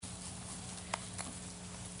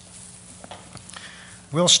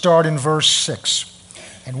We'll start in verse 6.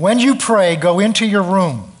 And when you pray, go into your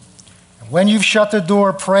room. And when you've shut the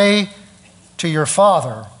door, pray to your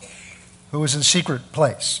Father who is in secret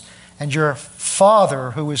place. And your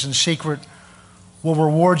Father who is in secret will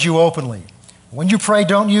reward you openly. When you pray,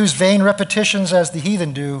 don't use vain repetitions as the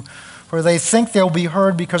heathen do, for they think they'll be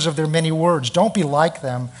heard because of their many words. Don't be like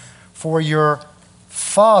them, for your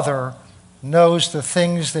Father knows the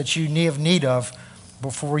things that you have need of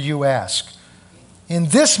before you ask. In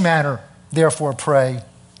this manner, therefore, pray,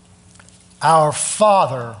 Our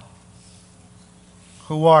Father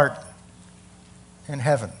who art in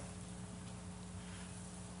heaven.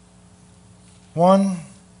 1,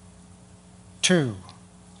 2,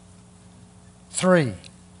 3,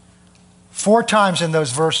 4 times in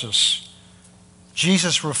those verses,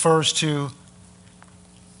 Jesus refers to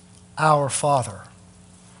our Father.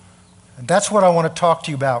 And that's what I want to talk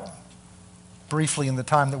to you about briefly in the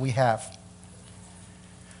time that we have.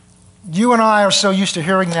 You and I are so used to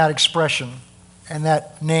hearing that expression and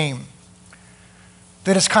that name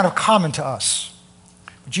that it's kind of common to us.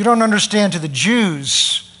 But you don't understand, to the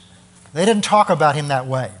Jews, they didn't talk about him that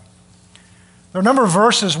way. There are a number of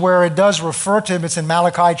verses where it does refer to him. It's in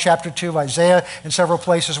Malachi chapter 2, Isaiah, in several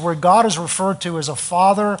places where God is referred to as a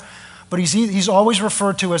father, but he's always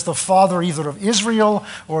referred to as the father either of Israel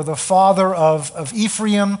or the father of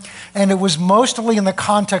Ephraim, and it was mostly in the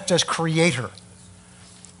context as creator.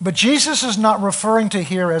 But Jesus is not referring to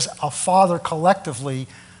here as a father collectively,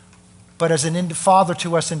 but as a father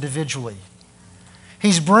to us individually.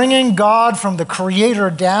 He's bringing God from the creator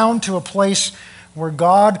down to a place where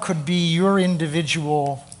God could be your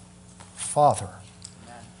individual father.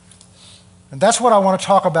 And that's what I want to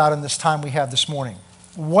talk about in this time we have this morning.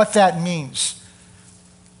 What that means.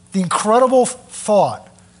 The incredible thought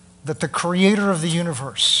that the creator of the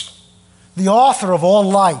universe, the author of all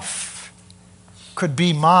life, could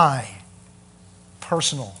be my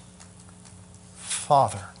personal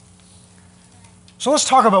father. So let's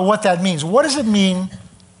talk about what that means. What does it mean?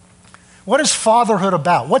 What is fatherhood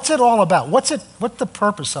about? What's it all about? What's the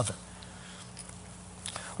purpose of it?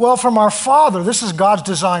 Well, from our Father, this is God's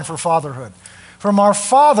design for fatherhood. From our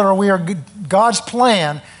Father, God's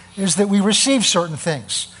plan is that we receive certain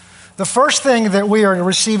things. The first thing that we are to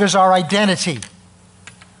receive is our identity.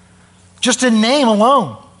 Just in name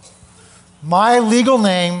alone. My legal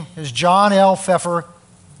name is John L. Pfeffer,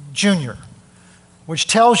 Jr., which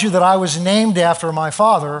tells you that I was named after my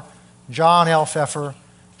father, John L. Pfeffer,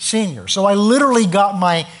 Sr. So I literally got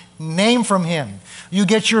my name from him. You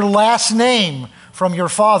get your last name from your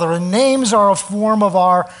father, and names are a form of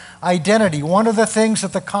our identity. One of the things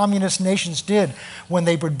that the communist nations did when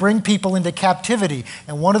they would bring people into captivity,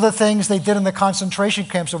 and one of the things they did in the concentration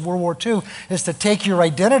camps of World War II, is to take your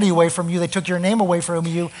identity away from you. They took your name away from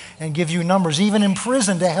you and give you numbers. Even in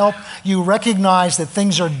prison, to help you recognize that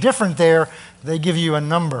things are different there, they give you a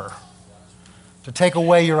number to take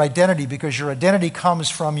away your identity, because your identity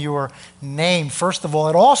comes from your name. First of all,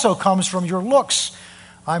 it also comes from your looks.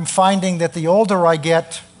 I'm finding that the older I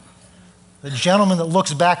get, the gentleman that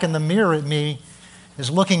looks back in the mirror at me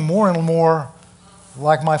is looking more and more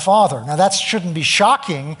like my father. Now that shouldn't be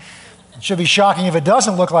shocking. It should be shocking if it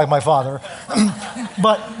doesn't look like my father.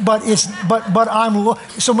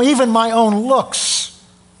 So even my own looks,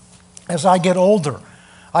 as I get older,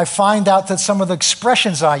 I find out that some of the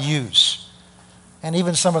expressions I use and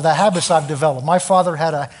even some of the habits I've developed. My father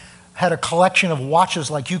had a collection of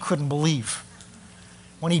watches like you couldn't believe.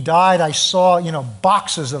 When he died, I saw,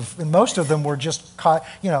 boxes of, and most of them were just,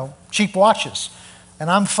 cheap watches.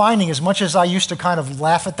 And I'm finding, as much as I used to kind of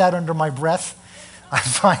laugh at that under my breath, I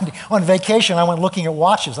find on vacation I went looking at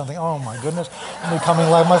watches. I'm thinking, oh my goodness, I'm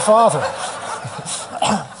becoming like my father.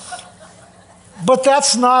 But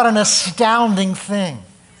that's not an astounding thing.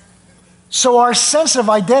 So our sense of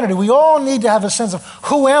identity, we all need to have a sense of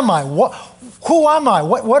who am I? Who am I?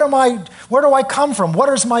 What am I? Where do I come from? What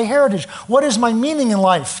is my heritage? What is my meaning in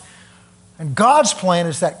life? And God's plan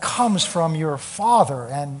is that comes from your father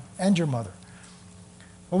and your mother.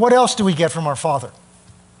 Well, what else do we get from our father?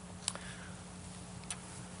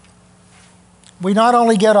 We not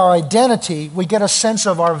only get our identity, we get a sense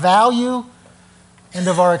of our value and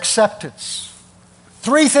of our acceptance.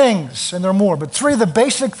 3 things, and there are more, but 3 of the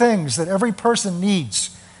basic things that every person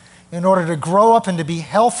needs in order to grow up and to be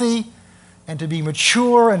healthy and to be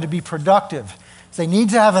mature and to be productive. They need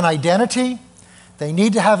to have an identity, they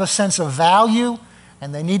need to have a sense of value,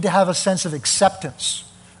 and they need to have a sense of acceptance.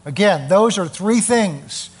 Again, those are 3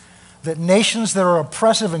 things that nations that are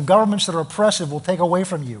oppressive and governments that are oppressive will take away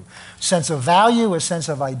from you. A sense of value, a sense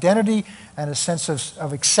of identity, and a sense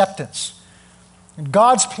of acceptance. And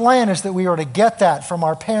God's plan is that we are to get that from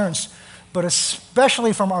our parents, but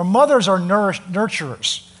especially from our mothers are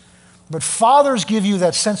nurturers. But fathers give you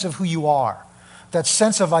that sense of who you are, that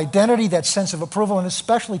sense of identity, that sense of approval, and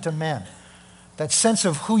especially to men, that sense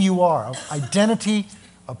of who you are, of identity,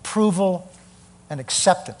 approval, and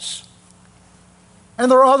acceptance.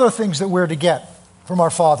 And there are other things that we're to get from our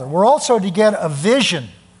father. We're also to get a vision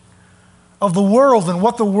of the world and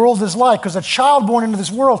what the world is like, because a child born into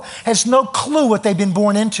this world has no clue what they've been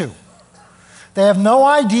born into. They have no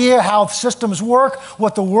idea how systems work,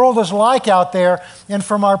 what the world is like out there. And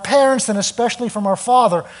from our parents, and especially from our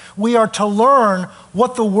father, we are to learn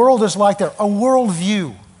what the world is like there, a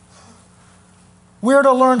worldview. We are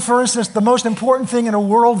to learn, for instance, the most important thing in a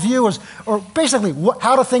worldview is, or basically,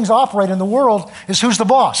 how do things operate in the world, is who's the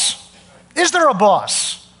boss? Is there a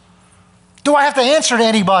boss? Do I have to answer to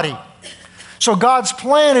anybody? So God's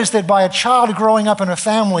plan is that by a child growing up in a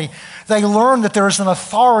family, they learn that there is an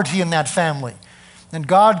authority in that family. And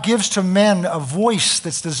God gives to men a voice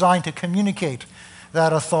that's designed to communicate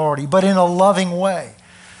that authority, but in a loving way.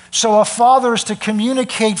 So a father is to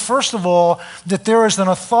communicate, first of all, that there is an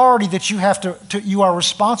authority that you are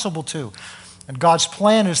responsible to. And God's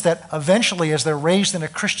plan is that eventually, as they're raised in a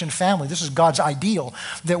Christian family, this is God's ideal,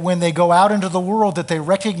 that when they go out into the world, that they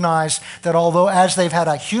recognize that although as they've had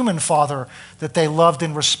a human father that they loved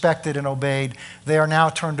and respected and obeyed, they are now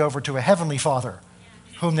turned over to a heavenly father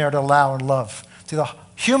whom they're to allow and love. See, the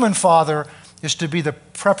human father is to be the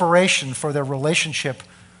preparation for their relationship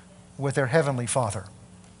with their heavenly father.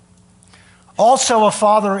 Also, a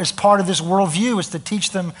father, as part of this worldview, is to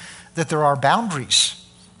teach them that there are boundaries.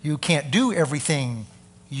 You can't do everything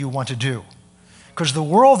you want to do, because the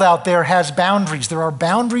world out there has boundaries. There are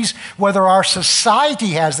boundaries, whether our society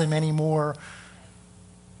has them anymore.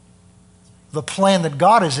 The plan that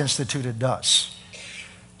God has instituted does.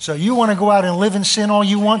 So you want to go out and live in sin all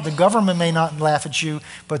you want, the government may not laugh at you,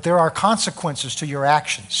 but there are consequences to your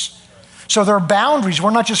actions. So there are boundaries. We're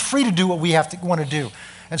not just free to do what we want to do.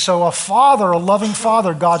 And so a father, a loving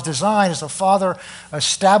father, God's design is a father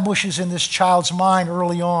establishes in this child's mind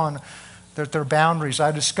early on that there are boundaries. I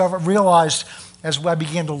realized as I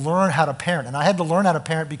began to learn how to parent, and I had to learn how to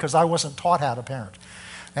parent because I wasn't taught how to parent.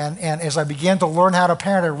 And as I began to learn how to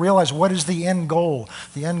parent, I realized, what is the end goal?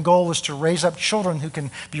 The end goal is to raise up children who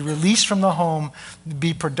can be released from the home,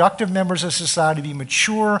 be productive members of society, be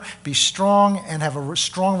mature, be strong, and have a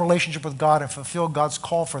strong relationship with God and fulfill God's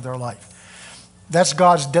call for their life. That's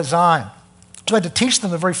God's design. So I had to teach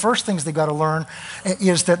them the very first things they've got to learn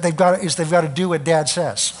is that they've got to do what Dad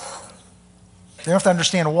says. They don't have to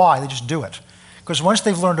understand why, they just do it. Because once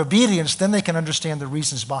they've learned obedience, then they can understand the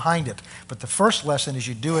reasons behind it. But the first lesson is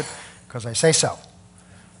you do it because I say so.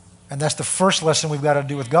 And that's the first lesson we've got to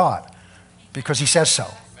do with God, because he says so.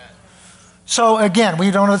 So again,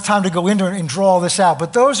 we don't have time to go into it and draw all this out,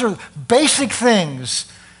 but those are basic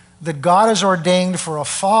things that God has ordained for a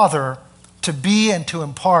father to be and to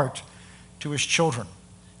impart to his children.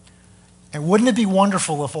 And wouldn't it be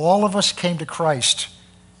wonderful if all of us came to Christ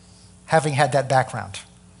having had that background?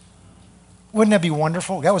 Wouldn't that be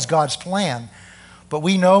wonderful? That was God's plan. But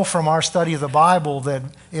we know from our study of the Bible that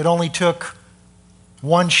it only took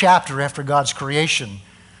one chapter after God's creation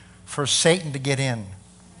for Satan to get in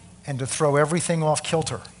and to throw everything off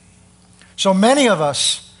kilter. So many of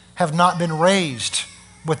us have not been raised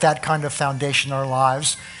with that kind of foundation in our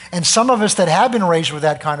lives. And some of us that have been raised with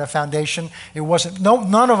that kind of foundation,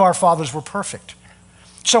 none of our fathers were perfect.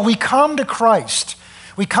 So we come to Christ.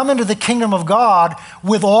 We come into the kingdom of God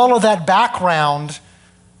with all of that background,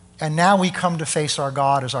 and now we come to face our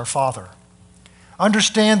God as our Father.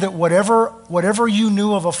 Understand that whatever you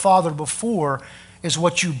knew of a father before is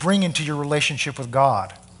what you bring into your relationship with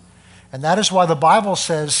God. And that is why the Bible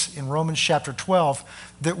says in Romans chapter 12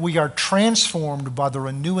 that we are transformed by the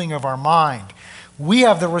renewing of our mind. We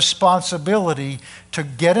have the responsibility to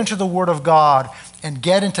get into the Word of God and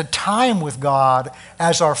get into time with God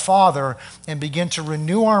as our Father and begin to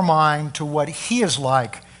renew our mind to what He is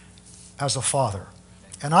like as a Father.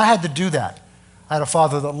 And I had to do that. I had a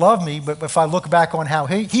father that loved me, but if I look back on how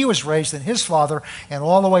he was raised and his father, and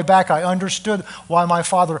all the way back, I understood why my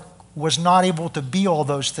father was not able to be all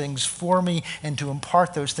those things for me and to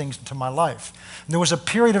impart those things into my life. And there was a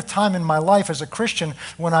period of time in my life as a Christian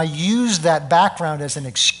when I used that background as an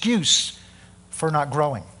excuse for not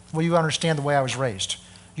growing. Well, you understand the way I was raised.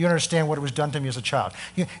 You understand what was done to me as a child.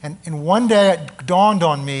 And one day it dawned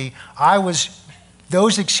on me,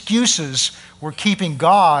 those excuses were keeping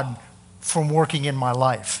God from working in my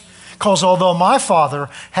life. Because although my father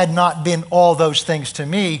had not been all those things to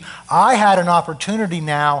me, I had an opportunity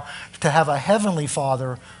now to have a heavenly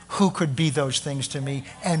Father who could be those things to me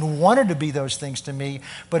and wanted to be those things to me.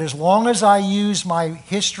 But as long as I used my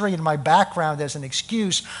history and my background as an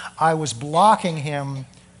excuse, I was blocking him.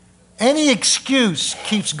 Any excuse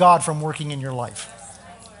keeps God from working in your life.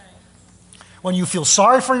 When you feel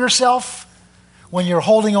sorry for yourself, when you're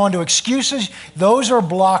holding on to excuses, those are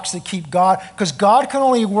blocks that keep God, because God can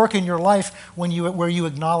only work in your life where you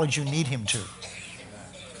acknowledge you need him to.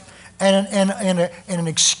 And an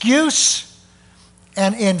excuse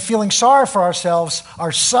and in feeling sorry for ourselves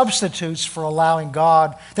are substitutes for allowing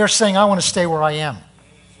God. They're saying, I want to stay where I am.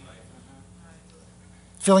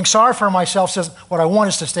 Feeling sorry for myself says, what I want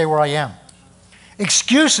is to stay where I am.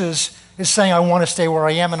 Excuses is saying, I want to stay where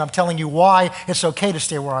I am, and I'm telling you why it's okay to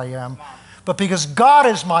stay where I am. But because God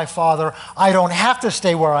is my Father, I don't have to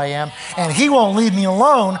stay where I am, and he won't leave me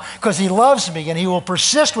alone because he loves me, and he will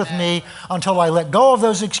persist with me until I let go of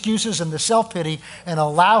those excuses and the self-pity and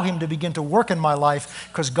allow him to begin to work in my life,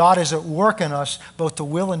 because God is at work in us both to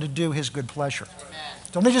will and to do his good pleasure.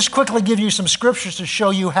 So let me just quickly give you some scriptures to show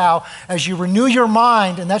you how, as you renew your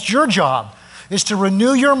mind, and that's your job, is to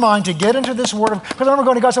renew your mind, to get into this word of, because I remember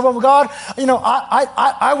going to God and saying, well, God,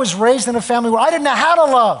 I was raised in a family where I didn't know how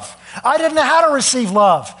to love. I didn't know how to receive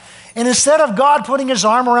love. And instead of God putting his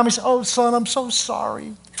arm around me, he said, oh, son, I'm so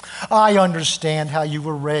sorry. I understand how you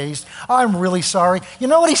were raised. I'm really sorry. You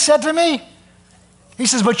know what he said to me? He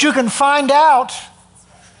says, but you can find out,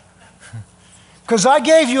 because I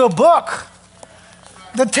gave you a book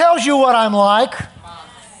that tells you what I'm like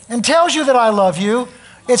and tells you that I love you.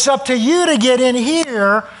 It's up to you to get in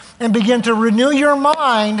here and begin to renew your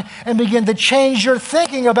mind and begin to change your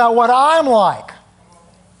thinking about what I'm like.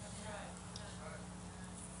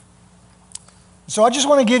 So I just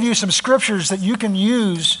want to give you some scriptures that you can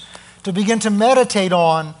use to begin to meditate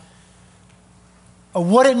on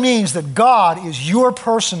what it means that God is your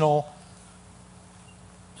personal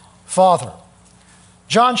Father.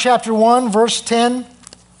 John chapter 1, verse 10.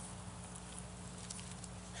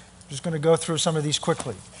 Just going to go through some of these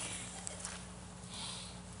quickly.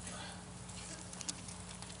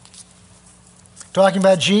 Talking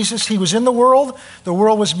about Jesus, he was in the world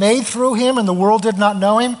was made through him, and the world did not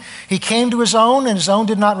know him. He came to his own, and his own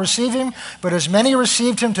did not receive him. But as many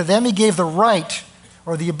received him, to them he gave the right,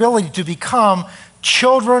 or the ability, to become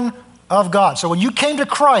children of God. So when you came to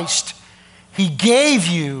Christ, he gave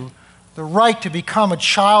you the right to become a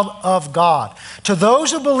child of God. To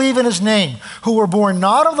those who believe in his name, who were born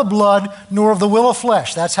not of the blood, nor of the will of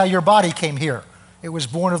flesh. That's how your body came here. It was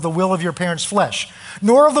born of the will of your parents' flesh.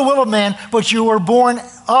 Nor of the will of man, but you were born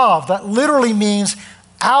of. That literally means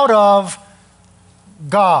out of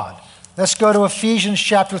God. Let's go to Ephesians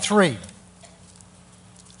chapter 3. I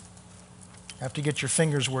have to get your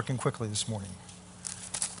fingers working quickly this morning.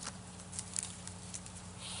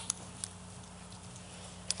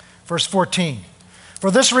 Verse 14.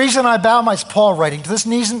 For this reason I bow my, Paul writing, to this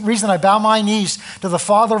reason I bow my knees to the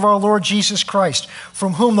Father of our Lord Jesus Christ,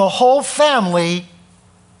 from whom the whole family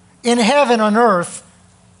in heaven and earth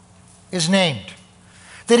is named.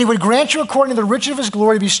 That he would grant you according to the riches of his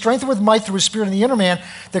glory to be strengthened with might through his Spirit in the inner man,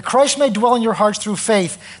 that Christ may dwell in your hearts through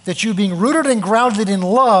faith, that you being rooted and grounded in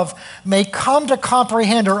love may come to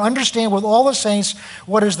comprehend or understand with all the saints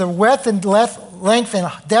what is the width and length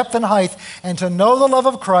and depth and height, and to know the love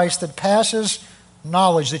of Christ that passes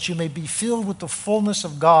knowledge, that you may be filled with the fullness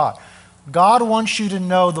of God. God wants you to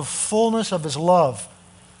know the fullness of his love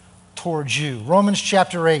towards you. Romans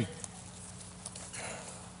chapter 8.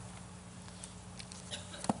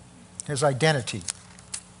 His identity,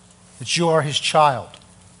 that you are his child.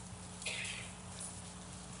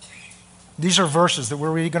 These are verses that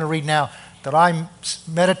we're going to read now that I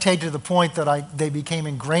meditated to the point that they became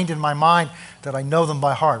ingrained in my mind, that I know them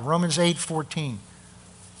by heart. Romans 8:14.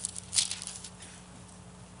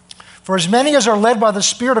 For as many as are led by the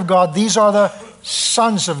Spirit of God, these are the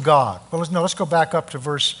sons of God. Well, let's go back up to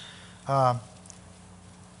verse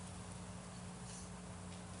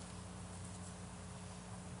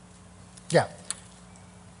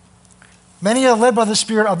Many are led by the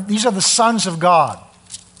Spirit. These are the sons of God.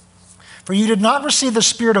 For you did not receive the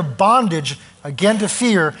spirit of bondage, again to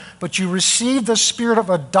fear, but you received the spirit of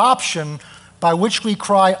adoption, by which we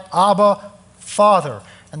cry, Abba, Father.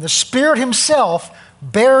 And the Spirit himself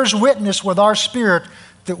bears witness with our spirit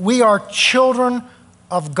that we are children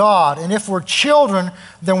of God. And if we're children,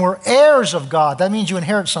 then we're heirs of God. That means you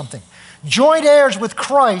inherit something. Joint heirs with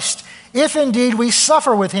Christ, if indeed we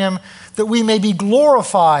suffer with him, that we may be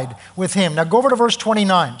glorified with him. Now go over to verse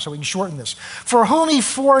 29 so we can shorten this. For whom he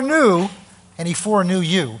foreknew, and he foreknew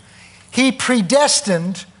you, he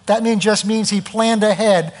predestined, that just means he planned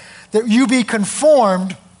ahead, that you be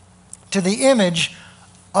conformed to the image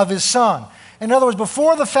of his Son. In other words,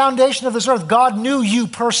 before the foundation of this earth, God knew you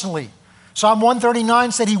personally. Psalm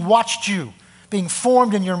 139 said he watched you being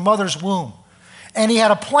formed in your mother's womb. And he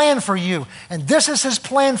had a plan for you. And this is his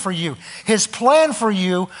plan for you. His plan for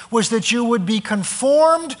you was that you would be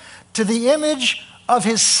conformed to the image of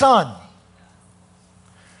his Son,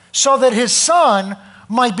 so that his Son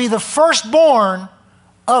might be the firstborn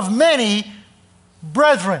of many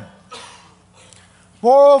brethren.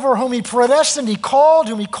 Moreover, whom he predestined, he called.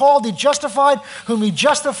 Whom he called, he justified. Whom he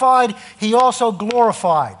justified, he also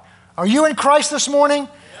glorified. Are you in Christ this morning?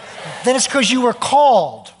 Yes. Then it's because you were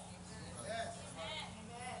called.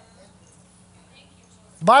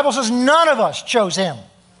 The Bible says none of us chose him.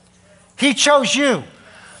 He chose you.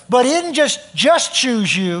 But he didn't just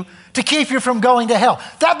choose you to keep you from going to hell.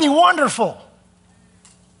 That'd be wonderful.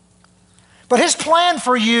 But his plan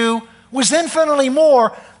for you was infinitely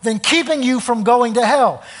more than keeping you from going to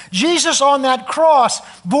hell. Jesus on that cross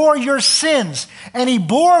bore your sins, and he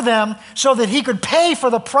bore them so that he could pay for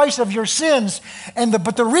the price of your sins.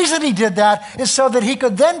 But the reason he did that is so that he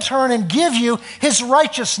could then turn and give you his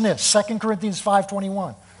righteousness, 2 Corinthians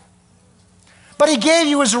 5:21. But he gave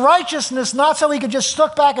you his righteousness not so he could just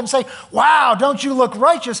look back and say, wow, don't you look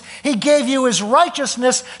righteous? He gave you his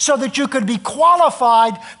righteousness so that you could be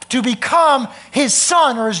qualified to become his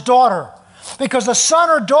son or his daughter. Because the son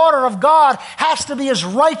or daughter of God has to be as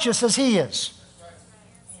righteous as he is.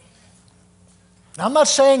 Now, I'm not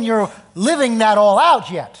saying you're living that all out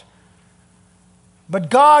yet. But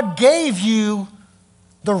God gave you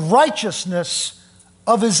the righteousness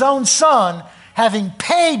of his own son, having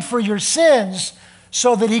paid for your sins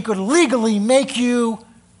so that he could legally make you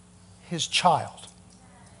his child.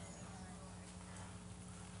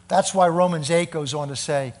 That's why Romans 8 goes on to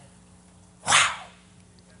say, wow,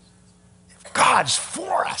 if God's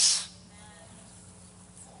for us,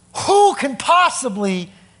 who can possibly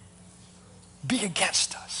be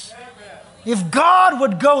against us? If God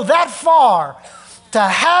would go that far to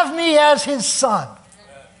have me as his son,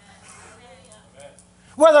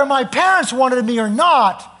 whether my parents wanted me or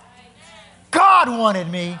not, God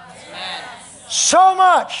wanted me so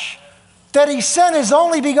much that he sent his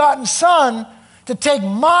only begotten son to take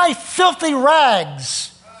my filthy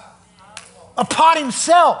rags upon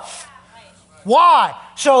himself. Why?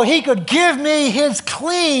 So he could give me his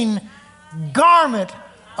clean garment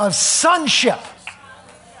of sonship.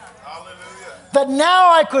 That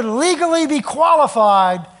now I could legally be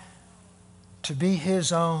qualified to be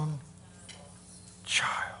his own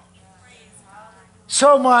child.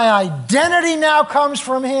 So my identity now comes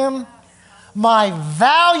from him. My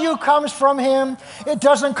value comes from him. It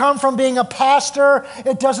doesn't come from being a pastor.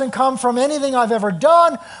 It doesn't come from anything I've ever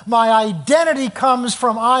done. My identity comes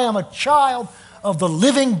from I am a child of the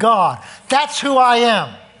living God. That's who I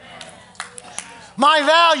am. My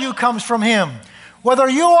value comes from him. Whether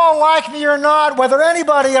you all like me or not, whether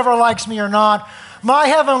anybody ever likes me or not, my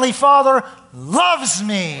Heavenly Father loves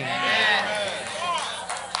me. Amen.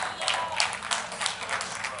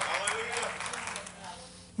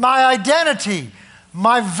 My identity,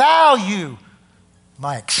 my value,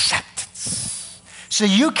 my acceptance. So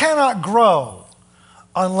you cannot grow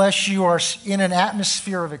unless you are in an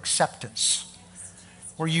atmosphere of acceptance.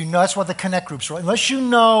 Where you know, that's what the connect groups are. Unless you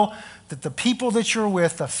know that the people that you're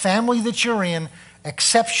with, the family that you're in,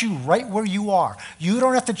 accepts you right where you are. You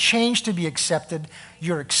don't have to change to be accepted.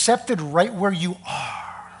 You're accepted right where you are.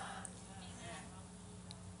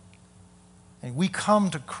 And we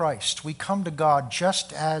come to Christ. We come to God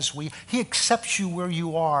just as He accepts you where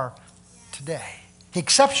you are today. He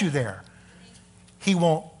accepts you there. He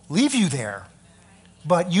won't leave you there.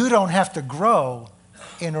 But you don't have to grow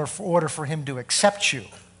in order for him to accept you.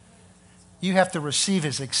 You have to receive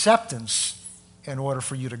his acceptance in order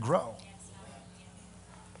for you to grow.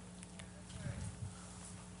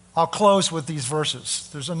 I'll close with these verses.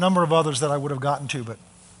 There's a number of others that I would have gotten to, but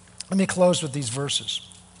let me close with these verses.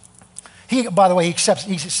 By the way, he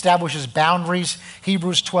establishes boundaries.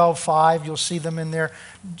 Hebrews 12:5, you'll see them in there.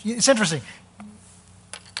 It's interesting.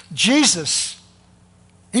 Jesus,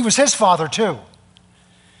 he was his father too.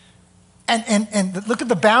 And look at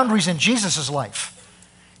the boundaries in Jesus' life.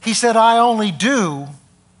 He said, I only do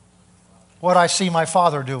what I see my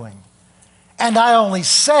Father doing. And I only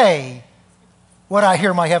say what I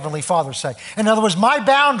hear my Heavenly Father say. In other words, my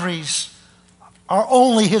boundaries are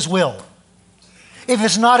only his will. If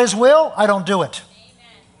it's not his will, I don't do it. Amen.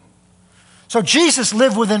 So Jesus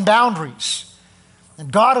lived within boundaries.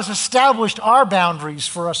 And God has established our boundaries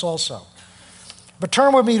for us also. But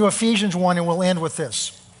turn with me to Ephesians 1 and we'll end with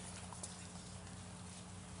this.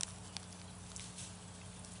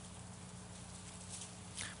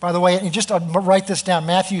 By the way, and just write this down,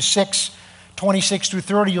 Matthew 6, 26 through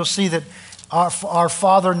 30, you'll see that our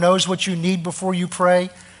Father knows what you need before you pray.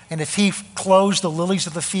 And if he clothes the lilies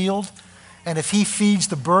of the field, and if he feeds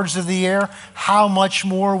the birds of the air, how much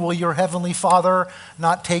more will your heavenly Father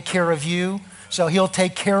not take care of you? So he'll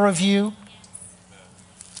take care of you.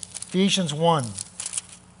 Ephesians 1,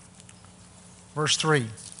 verse 3.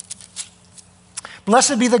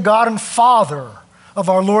 Blessed be the God and Father of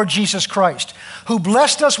our Lord Jesus Christ, who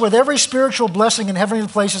blessed us with every spiritual blessing in heavenly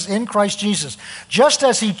places in Christ Jesus, just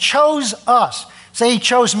as he chose us. Say, he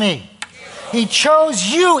chose me. He chose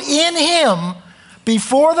you in him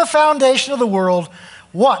before the foundation of the world.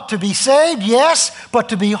 What? To be saved? Yes, but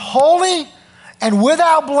to be holy and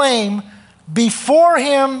without blame before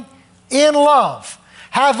him in love,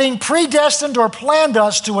 having predestined or planned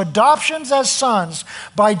us to adoptions as sons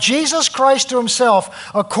by Jesus Christ to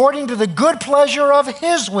himself, according to the good pleasure of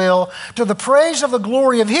his will, to the praise of the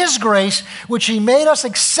glory of his grace, which he made us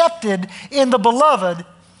accepted in the beloved.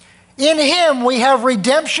 In him we have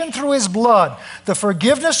redemption through his blood, the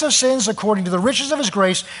forgiveness of sins according to the riches of his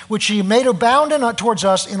grace, which he made abound towards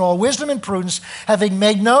us in all wisdom and prudence, having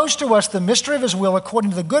made known to us the mystery of his will, according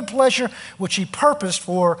to the good pleasure which he purposed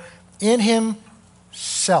for in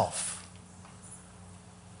himself.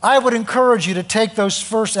 I would encourage you to take those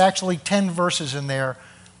first 10 verses in there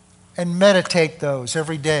and meditate those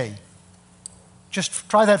every day. Just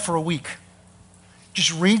try that for a week.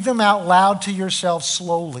 Just read them out loud to yourself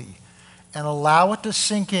slowly and allow it to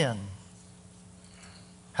sink in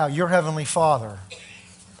how your Heavenly Father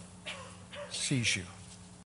sees you.